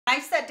I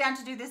sat down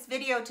to do this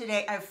video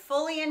today. I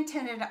fully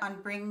intended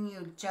on bringing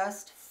you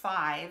just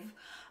 5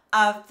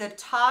 of the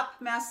top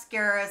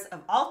mascaras of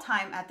all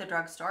time at the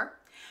drugstore.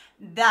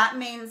 That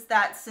means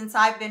that since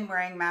I've been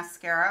wearing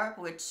mascara,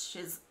 which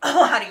is a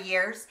lot of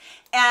years,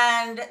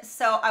 and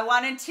so I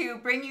wanted to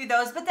bring you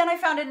those, but then I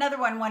found another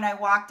one when I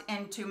walked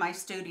into my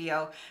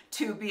studio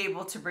to be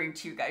able to bring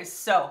to you guys.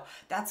 So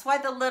that's why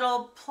the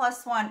little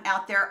 +1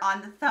 out there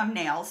on the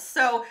thumbnails.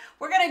 So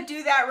we're gonna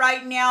do that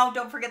right now.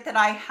 Don't forget that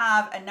I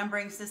have a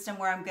numbering system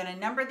where I'm gonna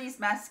number these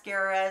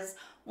mascaras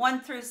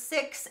 1 through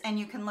 6, and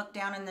you can look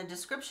down in the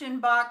description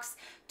box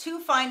to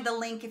find the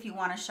link if you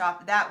want to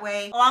shop that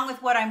way, along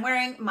with what I'm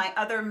wearing, my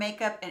other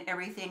makeup and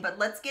everything. But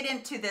let's get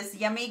into this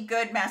yummy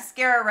good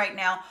mascara right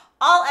now,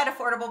 all at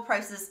affordable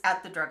prices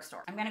at the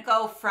drugstore. I'm gonna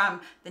go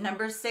from the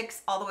number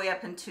 6 all the way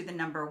up into the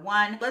number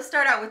 1. Let's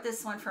start out with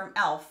this one from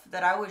e.l.f.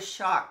 that I was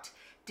shocked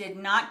did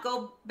not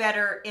go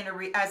better in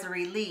as a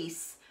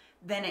release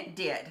than it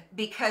did,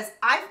 because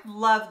I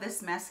love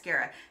this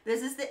mascara.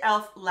 This is the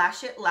e.l.f.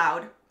 Lash It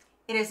Loud.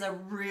 It is a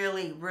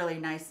really, really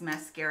nice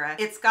mascara.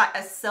 It's got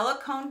a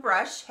silicone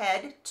brush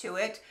head to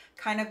it,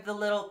 kind of the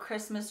little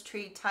Christmas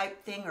tree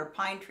type thing, or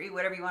pine tree,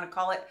 whatever you want to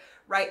call it,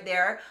 right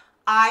there.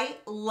 I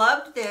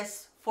loved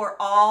this for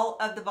all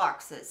of the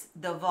boxes,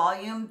 the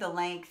volume, the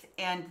length,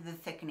 and the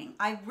thickening.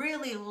 I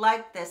really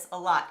like this a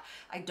lot.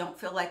 I don't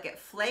feel like it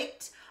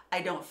flaked. I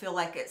don't feel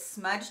like it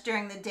smudged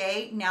during the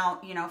day. Now,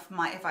 you know,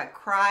 if I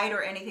cried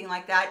or anything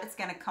like that, it's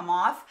gonna come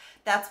off.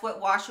 That's what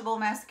washable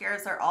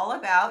mascaras are all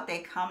about.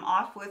 They come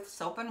off with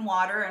soap and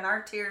water, and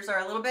our tears are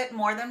a little bit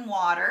more than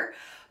water.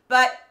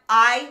 But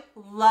I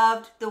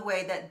loved the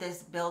way that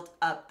this built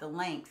up the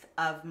length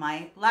of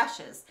my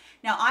lashes.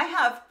 Now, I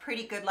have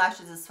pretty good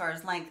lashes as far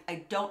as length.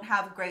 I don't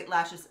have great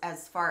lashes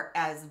as far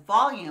as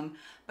volume,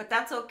 but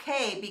that's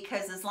okay,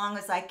 because as long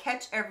as I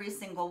catch every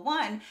single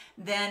one,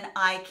 then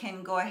I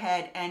can go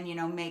ahead and, you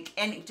know, make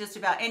just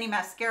about any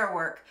mascara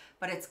work.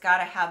 But it's got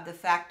to have the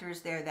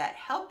factors there that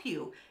help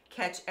you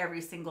catch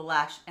every single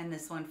lash, and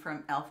this one from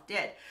e.l.f.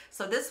 did.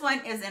 So this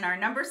one is in our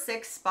number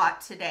 6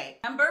 spot today.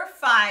 Number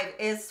 5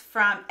 is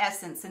from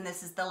Essence, and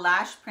this is the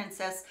Lash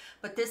Princess,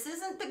 but this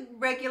isn't the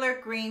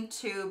regular green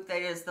tube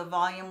that is the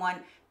volume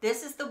one.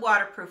 This is the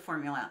waterproof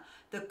formula.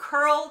 The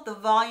curl, the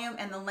volume,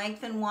 and the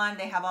lengthen one,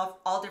 they have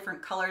all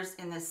different colors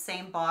in this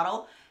same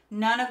bottle.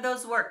 None of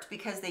those worked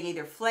because they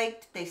either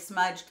flaked, they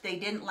smudged, they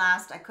didn't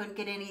last. I couldn't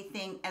get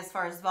anything as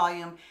far as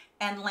volume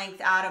and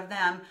length out of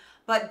them.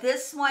 But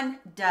this one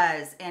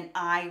does, and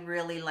I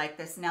really like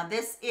this. Now,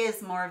 this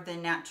is more of the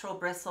natural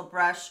bristle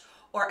brush,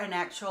 or an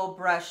actual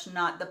brush,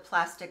 not the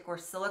plastic or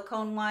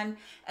silicone one.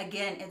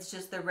 Again, it's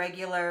just the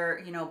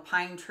regular, you know,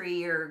 pine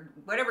tree or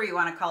whatever you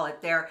want to call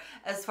it there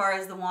as far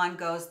as the wand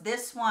goes.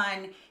 This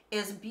one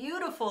is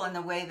beautiful in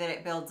the way that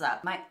it builds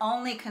up. My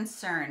only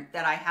concern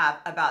that I have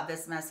about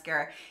this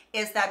mascara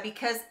is that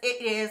because it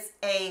is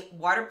a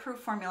waterproof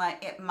formula,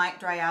 it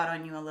might dry out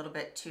on you a little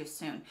bit too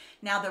soon.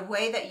 Now, the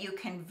way that you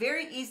can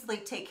very easily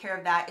take care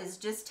of that is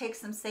just take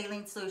some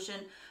saline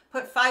solution,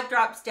 put 5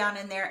 drops down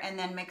in there, and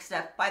then mix it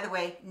up. By the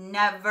way,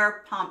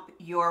 never pump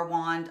your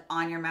wand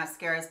on your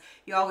mascaras.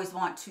 You always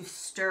want to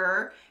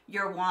stir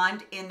your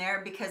wand in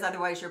there, because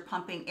otherwise you're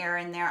pumping air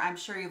in there. I'm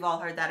sure you've all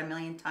heard that a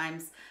million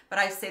times, but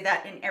I say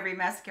that in every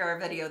mascara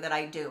video that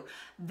I do.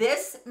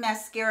 This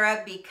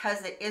mascara,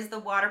 because it is the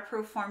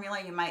waterproof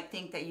formula, you might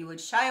think that you would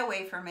shy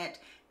away from it,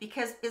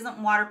 because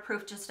isn't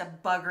waterproof just a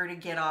bugger to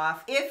get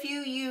off? If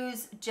you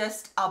use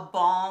just a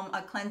balm,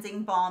 a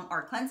cleansing balm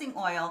or cleansing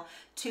oil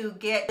to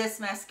get this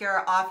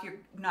mascara off, you're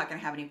not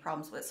gonna have any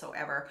problems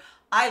whatsoever.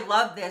 I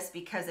love this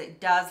because it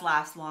does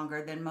last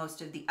longer than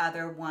most of the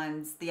other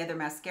ones, the other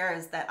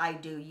mascaras that I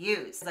do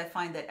use. I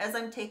find that as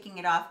I'm taking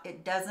it off,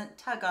 it doesn't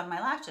tug on my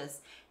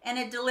lashes, and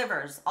it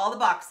delivers all the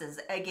boxes.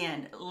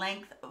 Again,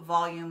 length,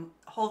 volume,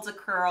 holds a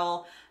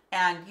curl,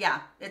 and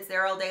yeah, it's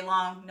there all day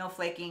long, no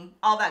flaking,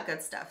 all that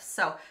good stuff.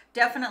 So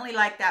definitely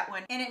like that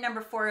one. And at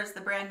number 4 is the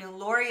brand new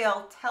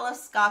L'Oreal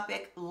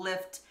Telescopic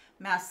Lift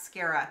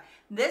Mascara.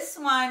 This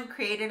one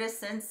created a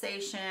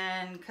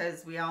sensation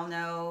because we all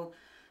know,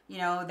 you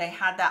know, they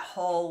had that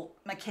whole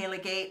Michaela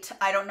Gate.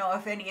 I don't know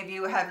if any of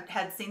you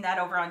had seen that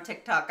over on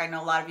TikTok. I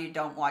know a lot of you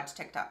don't watch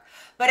TikTok.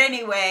 But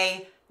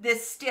anyway,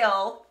 this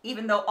still,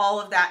 even though all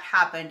of that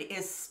happened,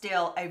 is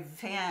still a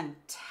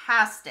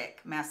fantastic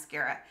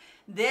mascara.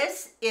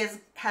 This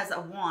has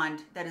a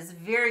wand that is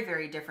very,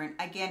 very different.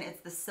 Again,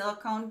 it's the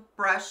silicone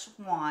brush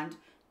wand,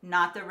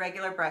 not the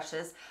regular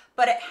brushes,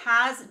 but it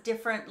has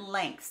different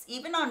lengths.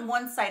 Even on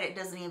one side, it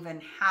doesn't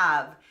even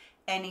have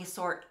any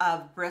sort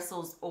of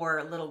bristles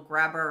or little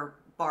grabber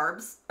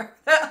barbs.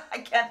 I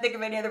can't think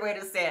of any other way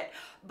to say it,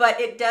 but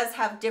it does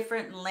have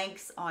different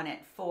lengths on it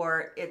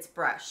for its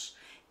brush.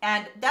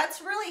 And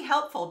that's really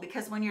helpful,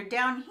 because when you're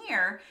down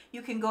here,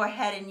 you can go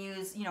ahead and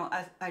use, you know,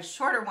 a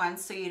shorter one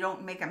so you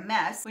don't make a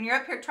mess. When you're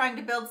up here trying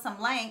to build some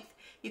length,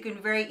 you can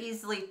very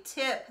easily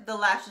tip the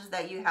lashes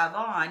that you have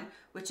on,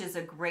 which is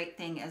a great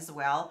thing as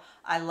well.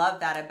 I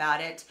love that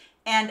about it.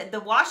 And the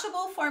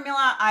washable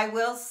formula, I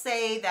will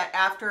say that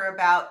after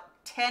about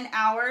 10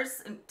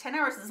 hours. 10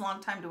 hours is a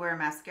long time to wear a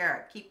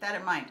mascara. Keep that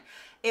in mind.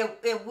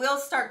 It will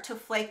start to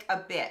flake a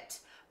bit,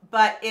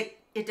 but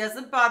it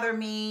doesn't bother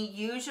me.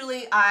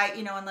 Usually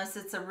unless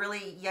it's a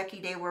really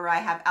yucky day where I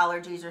have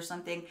allergies or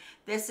something,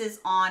 this is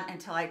on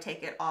until I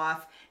take it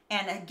off.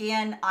 And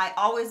again, I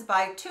always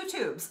buy 2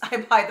 tubes. I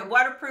buy the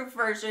waterproof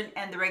version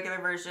and the regular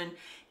version,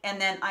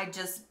 and then I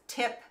just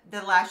tip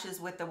the lashes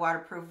with the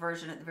waterproof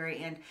version at the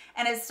very end,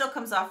 and it still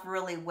comes off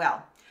really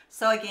well.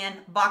 So again,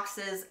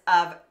 boxes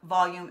of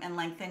volume and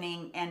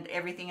lengthening and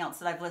everything else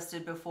that I've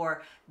listed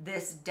before,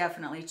 this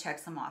definitely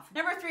checks them off.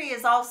 Number 3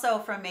 is also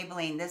from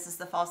Maybelline. This is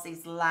the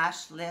Falsies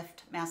Lash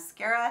Lift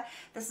Mascara.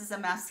 This is a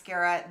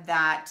mascara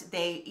that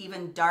they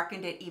even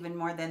darkened it even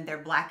more than their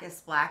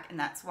blackest black, and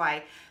that's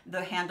why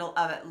the handle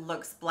of it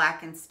looks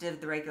black instead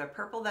of the regular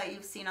purple that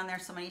you've seen on there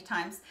so many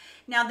times.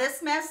 Now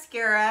this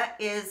mascara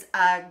is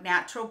a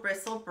natural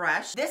bristle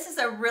brush. This is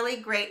a really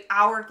great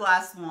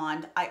hourglass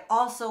wand. I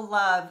also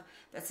love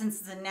that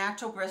since it's a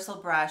natural bristle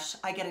brush,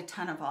 I get a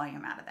ton of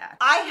volume out of that.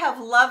 I have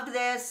loved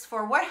this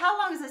for how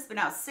long has this been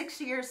out?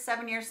 6 years,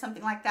 7 years,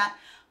 something like that.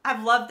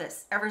 I've loved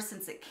this ever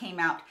since it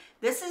came out.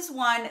 This is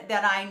one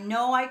that I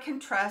know I can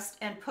trust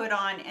and put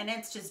on, and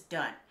it's just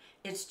done.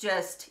 It's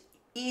just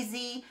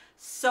easy,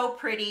 so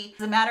pretty.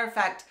 As a matter of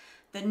fact,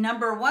 the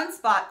number 1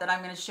 spot that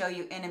I'm going to show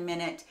you in a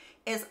minute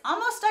is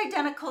almost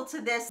identical to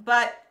this,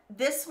 but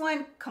this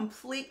one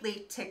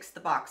completely ticks the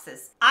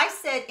boxes. I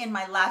said in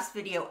my last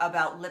video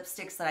about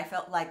lipsticks that I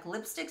felt like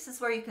lipsticks is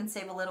where you can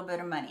save a little bit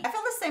of money. I feel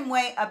the same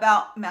way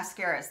about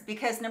mascaras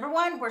because number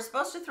 1, we're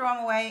supposed to throw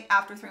them away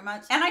after 3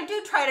 months. And I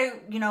do try to,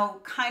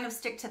 kind of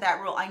stick to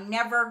that rule. I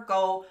never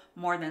go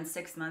more than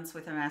 6 months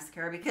with a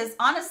mascara because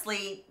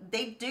honestly,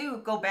 they do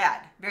go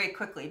bad very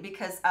quickly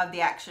because of the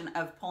action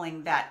of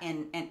pulling that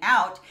in and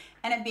out,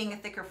 and it being a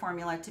thicker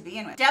formula to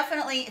begin with.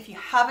 Definitely, if you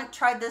haven't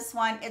tried this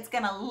one, it's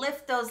gonna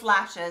lift those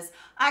lashes.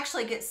 I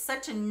actually get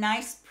such a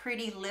nice,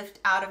 pretty lift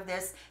out of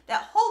this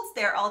that holds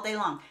there all day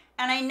long.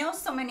 And I know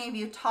so many of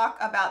you talk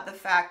about the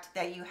fact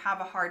that you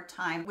have a hard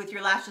time with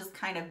your lashes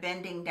kind of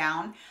bending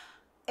down.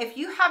 If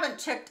you haven't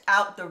checked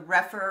out the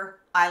Rephr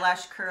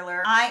eyelash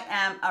curler, I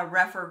am a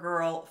Rephr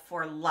girl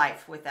for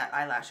life with that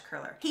eyelash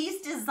curler.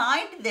 He's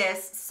designed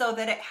this so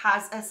that it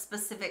has a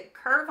specific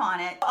curve on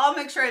it. I'll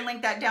make sure I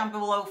link that down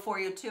below for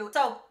you too.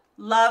 So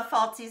love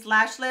Falsies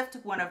Lash Lift,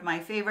 one of my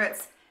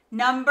favorites.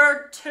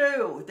 Number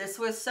 2, this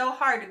was so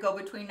hard to go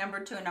between number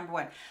 2 and number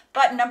 1,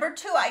 but number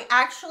 2 I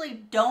actually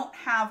don't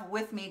have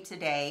with me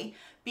today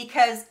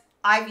because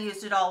I've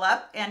used it all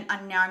up, and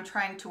now I'm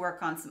trying to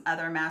work on some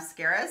other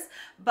mascaras,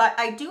 but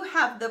I do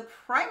have the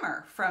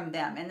primer from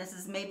them, and this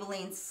is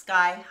Maybelline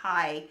Sky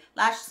High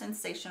Lash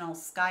Sensational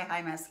Sky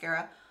High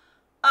Mascara.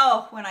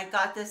 Oh, when I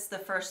got this the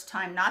first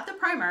time, not the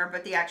primer,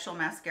 but the actual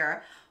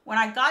mascara, when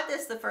I got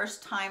this the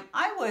first time,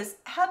 I was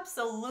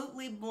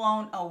absolutely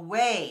blown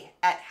away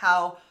at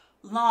how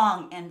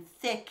long and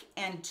thick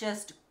and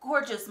just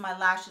gorgeous my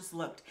lashes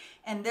looked.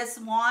 And this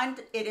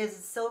wand, it is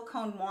a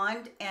silicone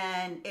wand,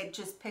 and it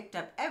just picked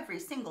up every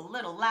single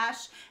little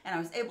lash, and I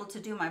was able to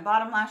do my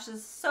bottom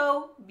lashes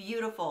so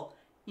beautiful.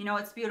 You know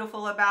what's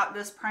beautiful about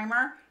this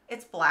primer?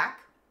 It's black.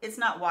 It's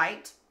not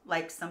white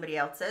like somebody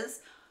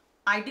else's.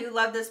 I do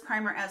love this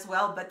primer as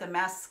well, but the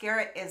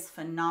mascara is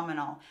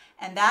phenomenal.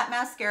 And that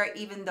mascara,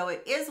 even though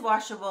it is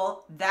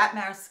washable, that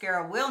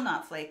mascara will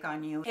not flake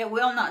on you. It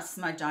will not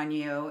smudge on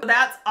you.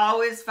 That's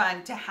always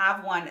fun to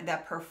have one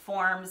that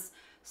performs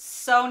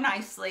so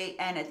nicely,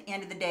 and at the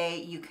end of the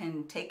day, you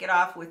can take it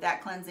off with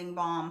that cleansing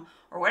balm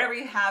or whatever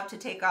you have to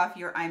take off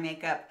your eye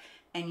makeup,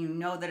 and you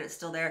know that it's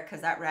still there because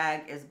that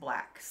rag is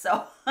black.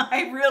 So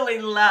I really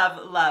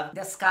love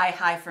the Sky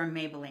High from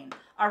Maybelline.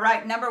 All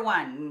right, number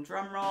 1,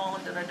 drum roll,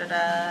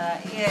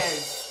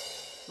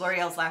 is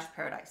L'Oreal's Lash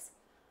Paradise.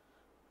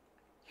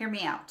 Hear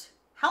me out.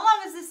 How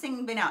long has this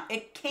thing been out?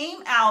 It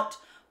came out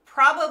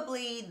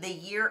probably the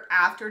year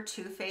after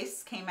Too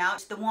Faced came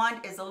out. The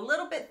wand is a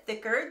little bit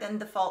thicker than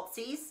the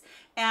Falsies,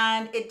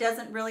 and it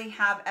doesn't really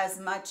have as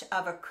much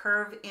of a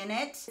curve in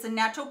it. It's a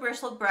natural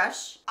bristle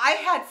brush. I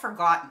had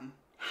forgotten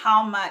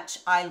how much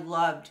I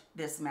loved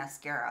this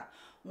mascara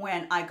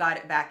when I got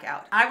it back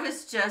out. I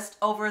was just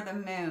over the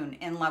moon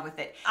in love with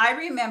it. I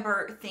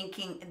remember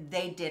thinking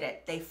they did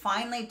it. They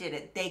finally did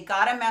it. They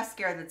got a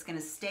mascara that's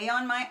gonna stay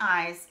on my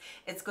eyes.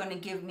 It's gonna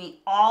give me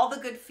all the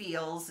good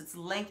feels. It's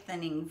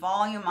lengthening,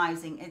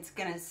 volumizing. It's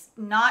gonna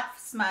not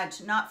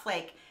smudge, not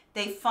flake.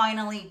 They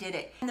finally did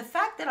it. And the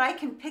fact that I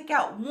can pick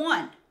out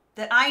one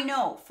that I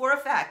know for a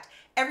fact,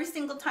 every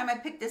single time I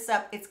pick this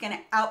up, it's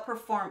gonna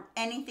outperform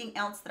anything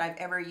else that I've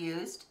ever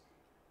used.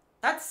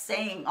 That's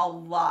saying a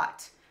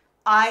lot.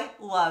 I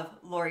love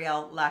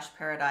L'Oreal Lash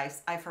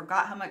Paradise. I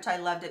forgot how much I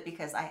loved it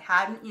because I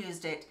hadn't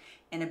used it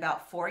in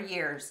about 4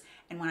 years.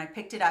 And when I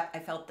picked it up, I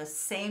felt the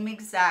same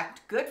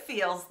exact good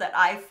feels that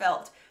I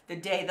felt the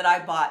day that I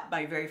bought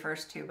my very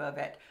first tube of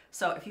it.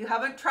 So if you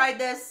haven't tried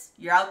this,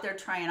 you're out there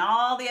trying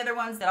all the other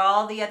ones that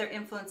all the other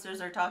influencers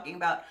are talking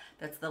about.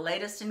 That's the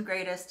latest and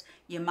greatest.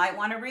 You might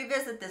want to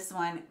revisit this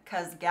one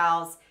because,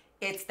 gals,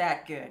 It's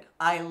that good.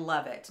 I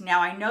love it.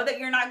 Now, I know that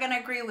you're not going to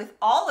agree with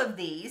all of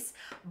these,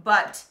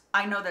 but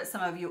I know that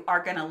some of you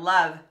are going to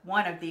love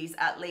one of these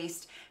at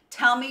least.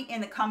 Tell me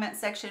in the comment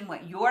section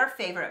what your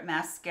favorite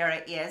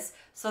mascara is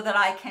so that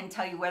I can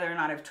tell you whether or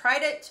not I've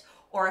tried it,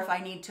 or if I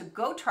need to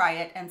go try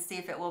it and see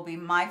if it will be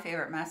my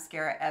favorite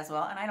mascara as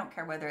well. And I don't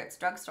care whether it's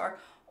drugstore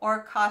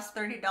or costs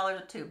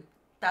 $30 a tube.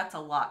 That's a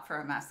lot for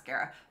a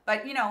mascara,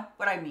 but you know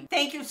what I mean.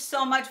 Thank you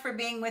so much for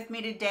being with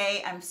me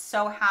today. I'm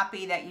so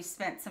happy that you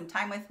spent some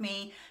time with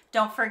me.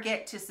 Don't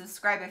forget to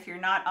subscribe if you're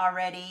not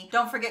already.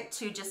 Don't forget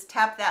to just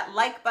tap that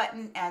like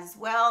button as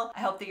well. I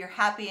hope that you're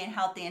happy and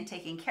healthy and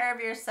taking care of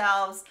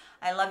yourselves.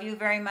 I love you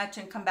very much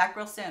and come back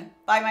real soon.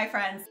 Bye, my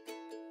friends.